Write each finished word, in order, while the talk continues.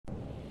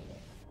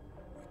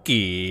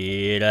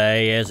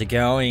G'day, how's it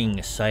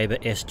going? Sabre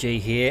SG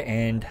here,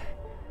 and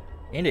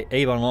into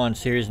EVE Online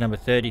series number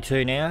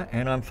 32 now,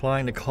 and I'm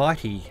flying the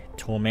Kitey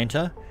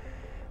Tormentor.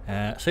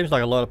 Seems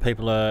like a lot of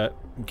people are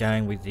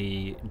going with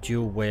the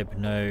dual web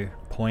no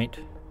point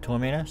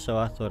Tormentor, so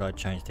I thought I'd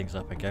change things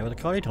up and go with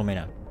the Kitey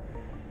Tormentor.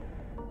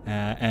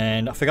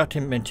 And I forgot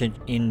to mention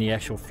in the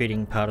actual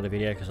fitting part of the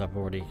video, because I've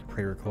already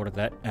pre-recorded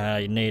that,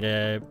 you need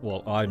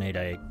I need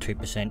a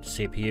 2%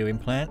 CPU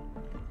implant.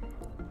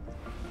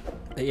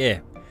 But yeah,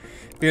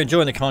 if you're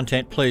enjoying the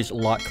content, please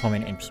like,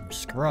 comment and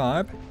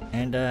subscribe,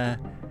 and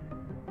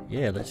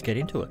yeah, let's get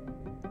into it.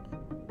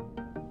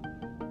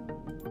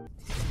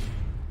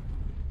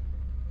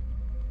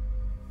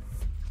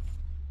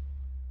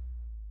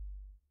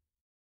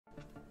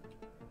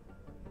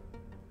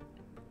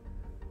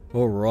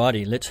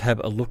 Alrighty, let's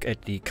have a look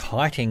at the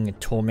Kiting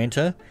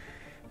Tormentor.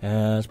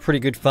 It's pretty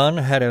good fun.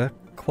 I had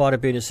quite a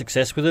bit of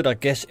success with it. I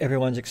guess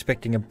everyone's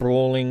expecting a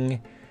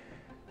brawling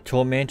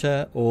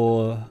Tormentor,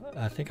 or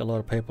I think a lot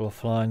of people are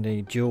flying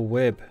the dual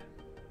web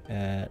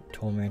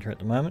Tormentor at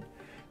the moment.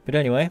 But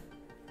anyway,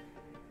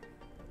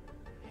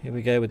 here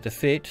we go with the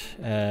fit.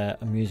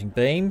 I'm using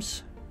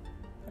beams,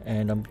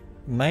 and I'm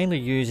mainly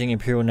using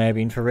Imperial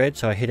Navy infrared,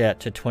 so I hit out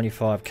to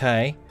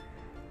 25k.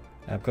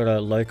 I've got a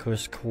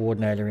Locus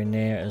coordinator in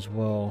there as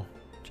well,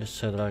 just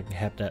so that I can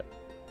have that.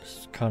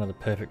 It's kind of the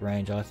perfect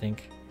range, I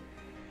think.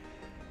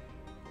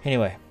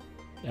 Anyway,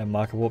 a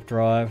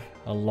Microwarpdrive,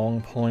 a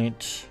long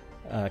point,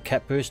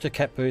 cap booster.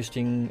 Cap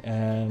boosting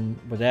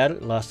without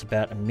it lasts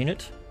about a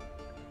minute.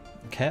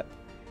 Cap,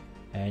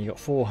 and you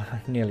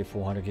got nearly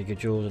 400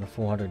 gigajoules and a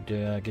 400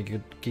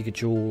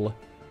 gigajoule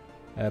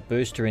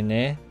booster in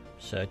there.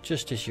 So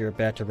just as you're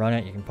about to run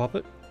out, you can pop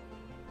it.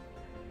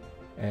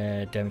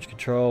 Damage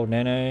control,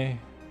 nano,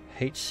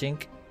 heat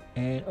sink,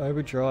 and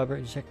overdrive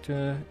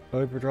injector.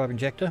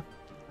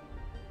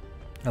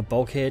 A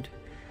bulkhead,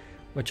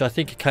 which I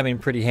think came in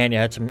pretty handy.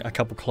 I had a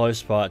couple close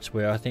fights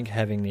where I think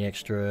having the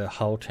extra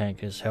hull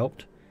tank has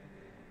helped.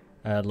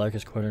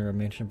 Locus coordinator I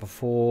mentioned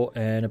before,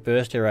 and a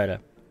burst aerator.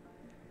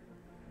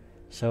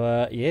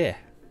 So yeah,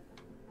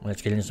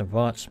 let's get into some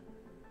fights.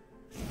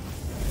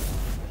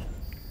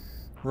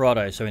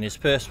 Righto, so in this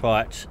first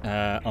fight,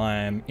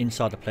 I'm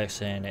inside the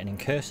plex and an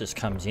Incursus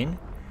comes in.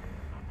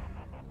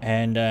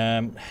 And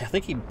I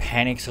think he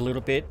panics a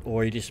little bit,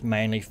 or he just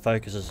mainly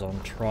focuses on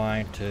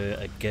trying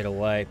to get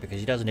away,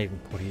 because he doesn't even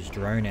put his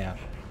drone out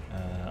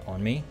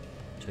on me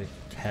to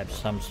have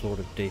some sort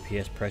of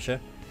DPS pressure.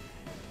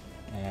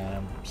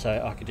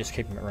 So I could just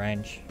keep him at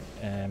range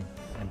and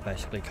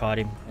basically kite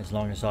him. As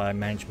long as I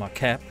manage my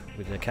cap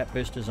with the cap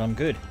boosters, I'm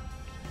good.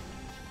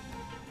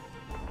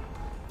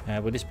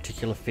 With this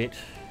particular fit,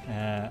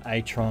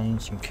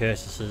 Atrons,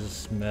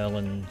 Incursuses,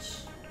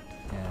 Merlins,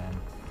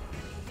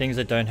 things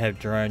that don't have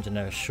drones and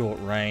have short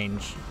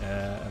range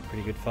are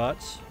pretty good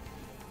fights.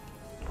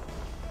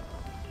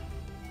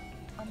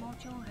 A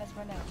module has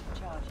run out of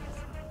charges.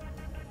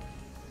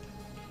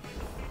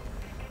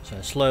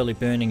 So slowly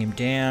burning him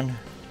down.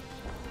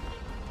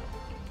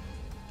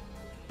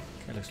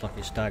 Okay, looks like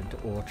he's starting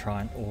to try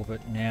and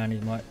orbit now, and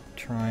he might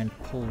try and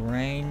pull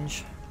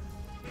range.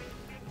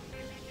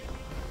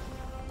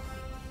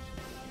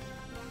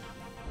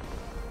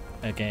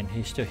 Again,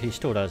 he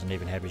still doesn't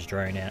even have his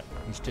drone out.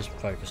 He's just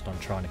focused on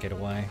trying to get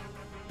away.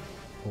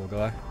 Poor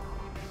guy.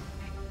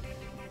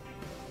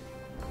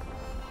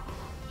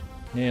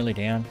 Nearly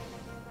down.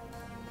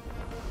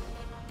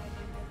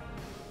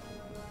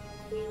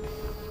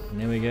 And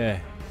there we go.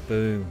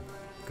 Boom.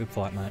 Good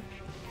fight, mate.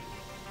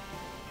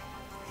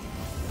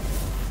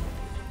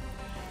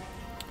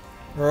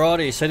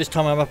 Alrighty, so this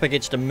time I'm up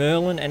against a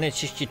Merlin, and it's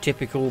just your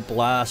typical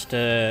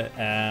blaster,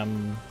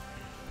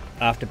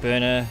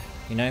 afterburner,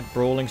 you know,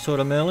 brawling sort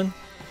of Merlin.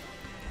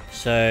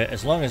 So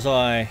as long as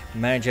I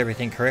manage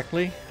everything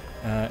correctly,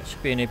 it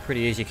should be a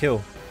pretty easy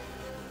kill.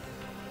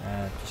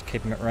 Just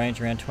keep him at range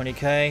around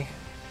 20k,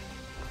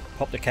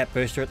 pop the cap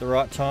booster at the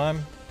right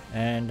time,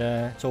 and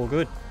it's all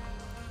good.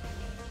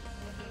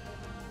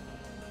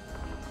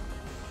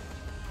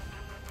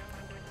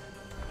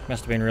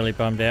 Must have been really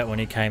bummed out when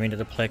he came into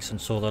the plex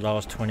and saw that I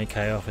was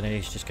 20k off, and then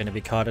he's just going to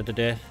be kited to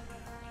death.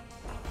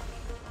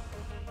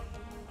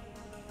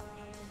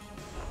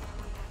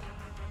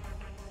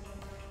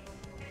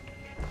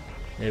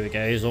 There we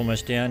go, he's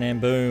almost down, and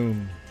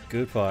boom.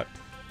 Good fight.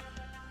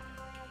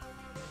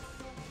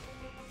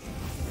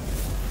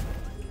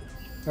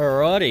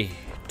 Alrighty,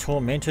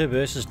 Tormentor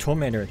versus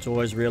Tormentor. It's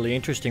always really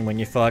interesting when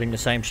you're fighting the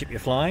same ship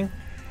you're flying.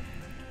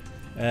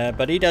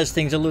 But he does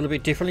things a little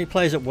bit differently, he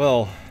plays it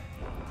well.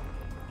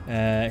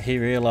 He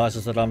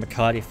realises that I'm a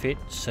Kitey fit,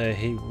 so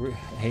he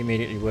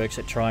immediately works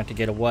at trying to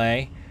get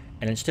away.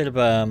 And instead of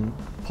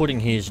putting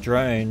his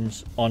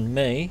drones on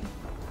me,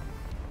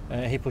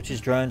 he puts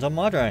his drones on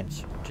my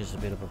drones, which is a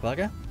bit of a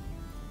bugger.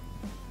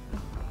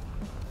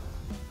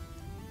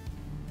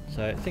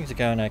 So things are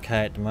going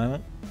okay at the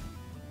moment.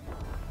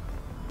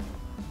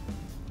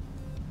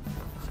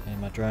 And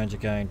my drones are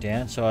going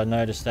down, so I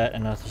noticed that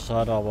and I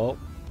decided, oh well,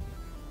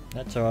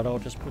 that's alright, I'll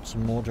just put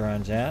some more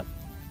drones out.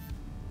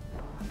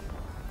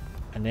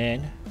 and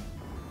then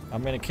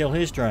I'm going to kill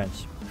his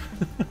drones.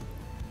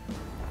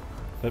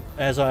 But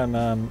as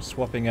I'm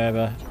swapping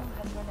over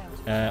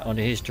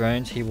onto his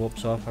drones, he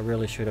warps off. I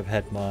really should have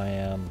had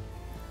my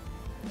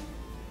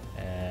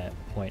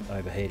point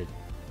overheated.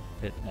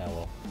 But no,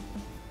 well,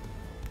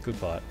 good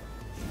fight.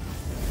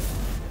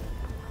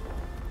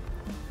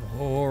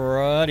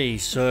 Alrighty,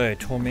 so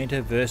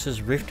Tormentor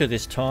versus Rifter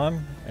this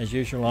time. As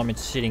usual, I'm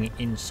sitting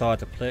inside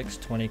the Plex,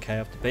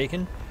 20k off the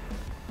beacon.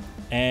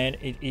 And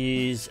it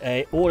is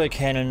a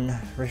autocannon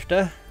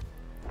Rifter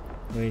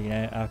with, you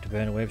know,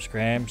 afterburner web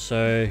scram.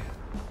 So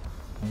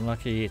I'm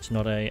lucky it's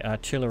not a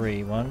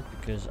artillery one,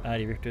 because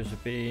AD Rifters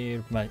would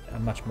be a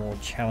much more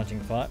challenging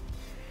fight.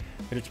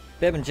 But it's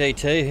Bevan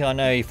GT, I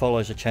know he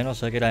follows the channel,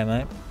 so g'day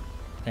mate.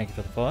 Thank you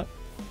for the fight.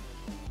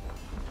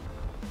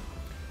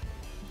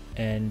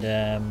 And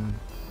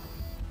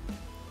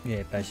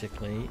yeah,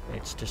 basically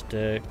it's just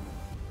to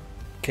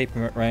keep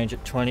him at range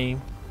at 20,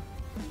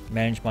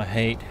 manage my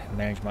heat,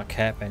 manage my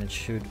cap, and it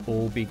should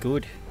all be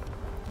good.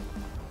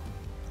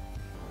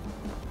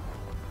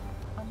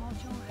 Our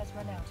module has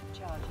run out of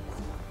charges.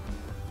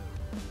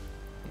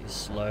 He's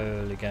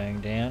slowly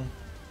going down.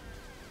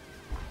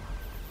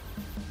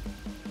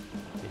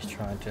 He's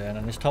trying to turn,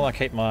 and this time I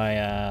keep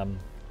my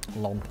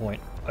long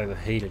point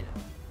overheated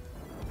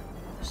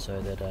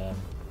so that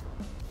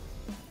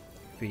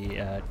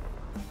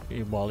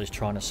while he's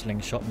trying to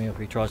slingshot me, or if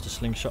he tries to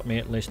slingshot me,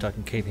 at least I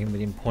can keep him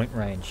within point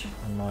range,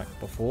 unlike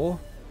before.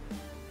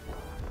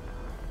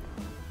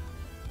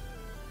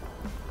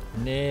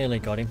 Nearly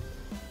got him.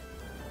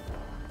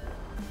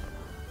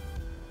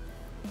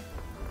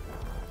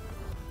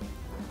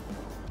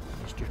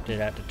 He's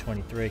drifted out to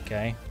 23k. 22,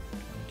 yeah,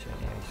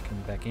 he's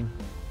coming back in.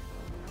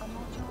 Our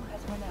module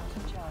has run out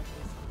of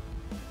charges.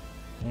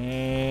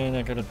 And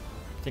I've got to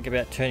think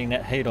about turning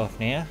that heat off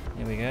now.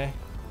 There we go.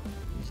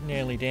 He's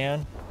nearly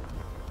down.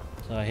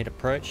 So I hit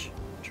approach,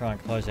 try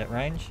and close that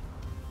range.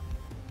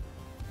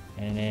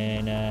 And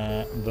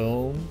then,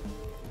 boom.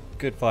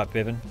 Good fight,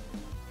 Bevan.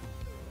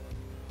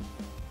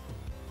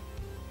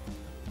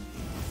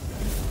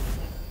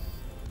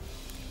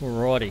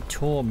 Alrighty,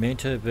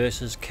 Tormentor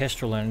versus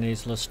Kestrel, and it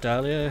is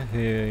Lestalia,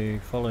 who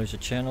follows the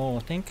channel, I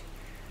think.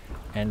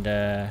 And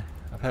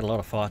I've had a lot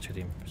of fights with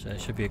him, so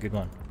it should be a good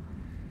one.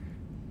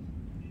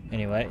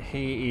 Anyway,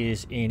 he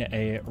is in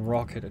a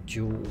rocket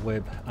dual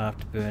web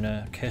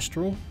afterburner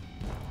Kestrel.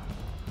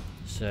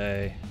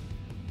 So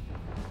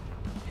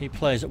he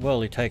plays it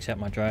well. He takes out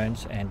my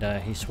drones, and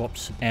he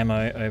swaps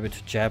ammo over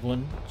to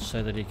Javelin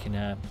so that he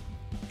can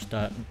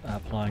start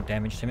applying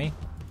damage to me.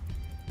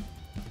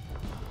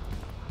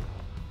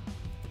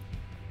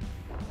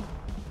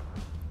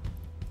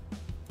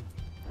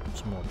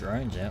 Some more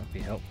drones out would be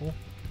helpful.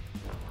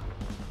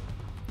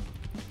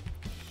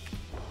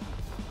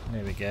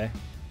 There we go.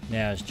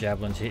 Now his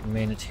Javelin's hitting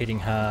me, and it's hitting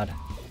hard.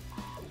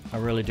 I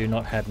really do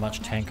not have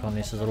much tank on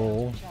this at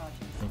all.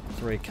 I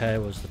think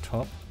 3k was the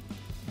top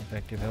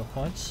effective health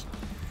points.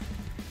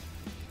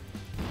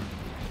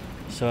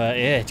 So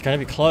yeah, it's going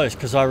to be close,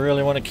 because I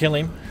really want to kill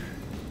him,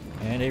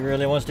 and he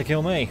really wants to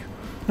kill me.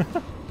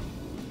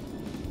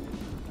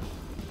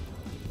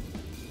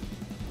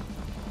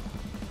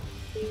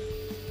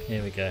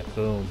 There we go,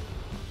 boom.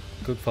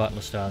 Good fight,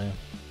 Lestalia.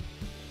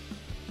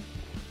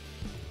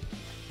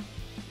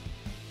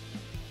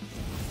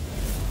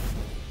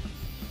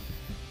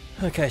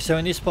 Okay, so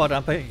in this spot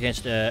I'm up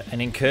against an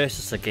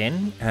Incursus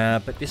again,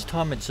 but this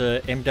time it's a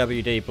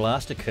MWD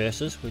Blaster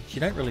Cursus, which you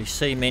don't really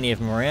see many of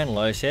them around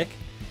low-sec.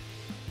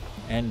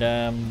 And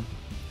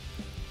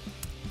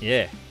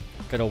yeah,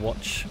 gotta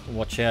watch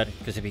out,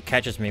 because if he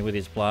catches me with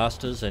his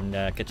blasters and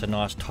gets a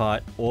nice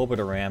tight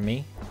orbit around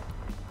me,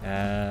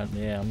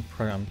 yeah,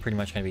 I'm pretty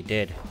much going to be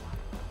dead.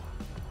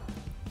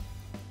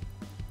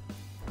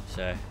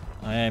 So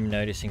I am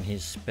noticing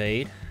his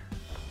speed.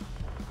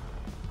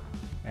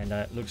 And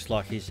it looks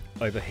like he's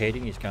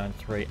overheating. He's going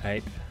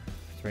 3.8,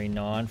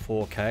 3.9,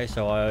 4k.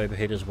 So I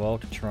overheat as well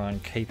to try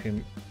and keep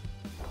him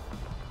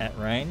at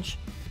range.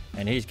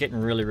 And he's getting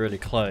really, really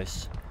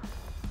close.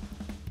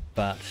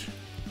 But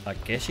I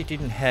guess he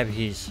didn't have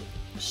his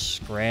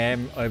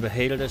scram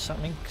overheated or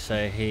something,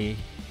 so he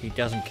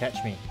doesn't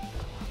catch me,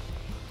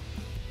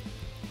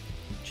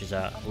 which is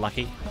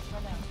lucky.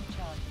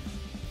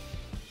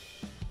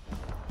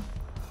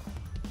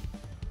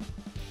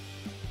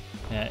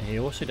 He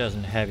also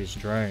doesn't have his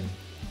drone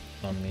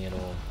on me at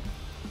all,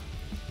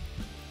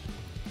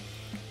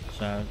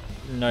 so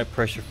no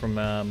pressure from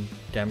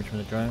damage from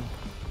the drone.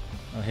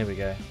 Oh, here we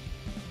go.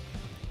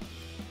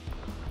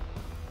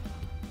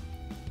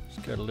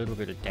 It's got a little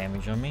bit of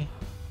damage on me.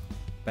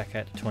 Back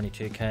out to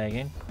 22k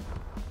again.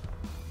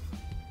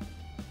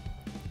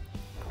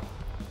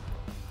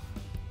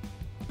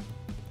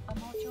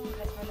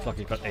 Looks like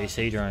he's got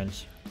EC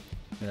drones.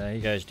 He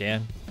goes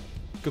down.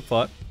 Good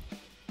fight.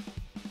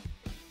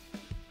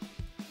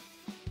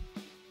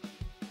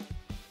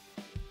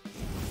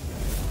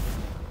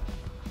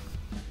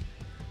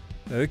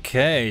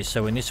 Okay,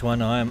 so in this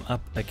one I'm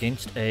up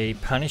against a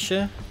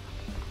Punisher,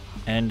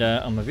 and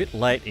I'm a bit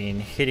late in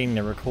hitting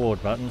the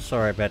record button.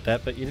 Sorry about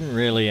that, but you didn't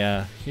really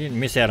you didn't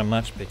miss out on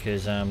much,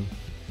 because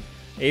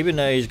even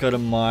though he's got a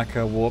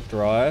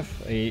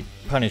Microwarpdrive,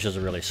 punishes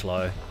are really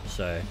slow,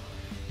 so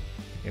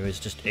it was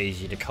just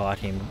easy to kite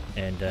him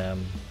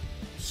and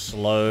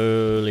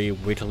slowly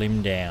whittle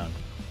him down.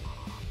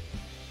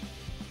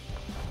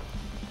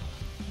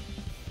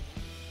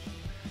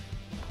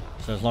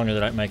 So as long as I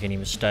don't make any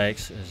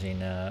mistakes, as in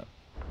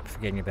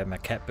forgetting about my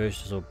cat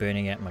boosters or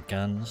burning out my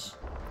guns,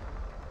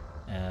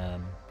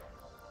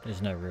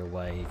 there's no real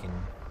way he can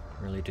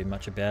really do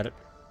much about it.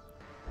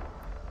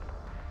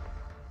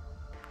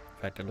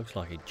 In fact, it looks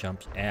like he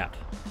jumps out.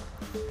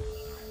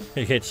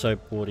 He gets so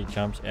bored he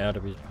jumps out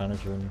of his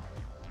Punisher and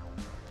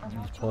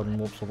his pod and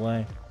warps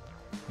away.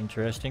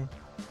 Interesting.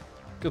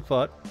 Good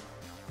fight.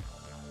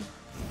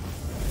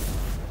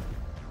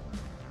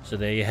 So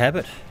there you have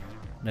it.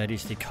 That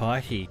is the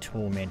Kitey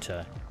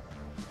Tormentor.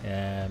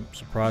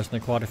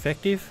 Surprisingly quite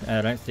effective.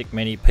 I don't think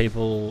many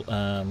people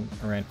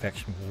around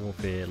Faction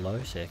Warfare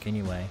low sec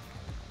anyway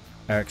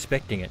are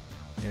expecting it.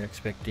 They're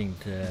expecting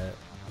to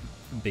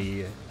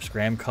be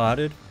scram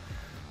kited,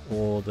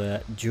 or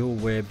the dual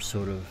web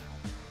sort of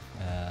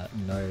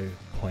no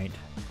point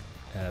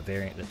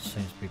variant that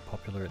seems to be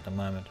popular at the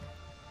moment.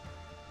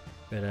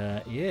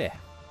 But yeah,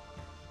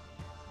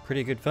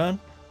 pretty good fun.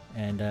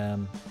 And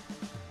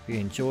if you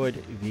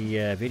enjoyed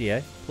the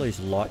video, please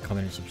like,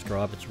 comment and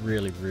subscribe. It's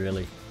really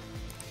greatly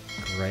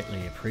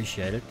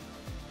appreciated.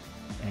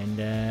 And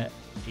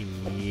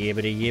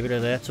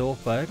yibbity that's all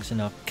folks,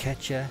 and I'll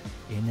catch ya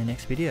in the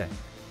next video.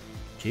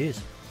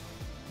 Cheers.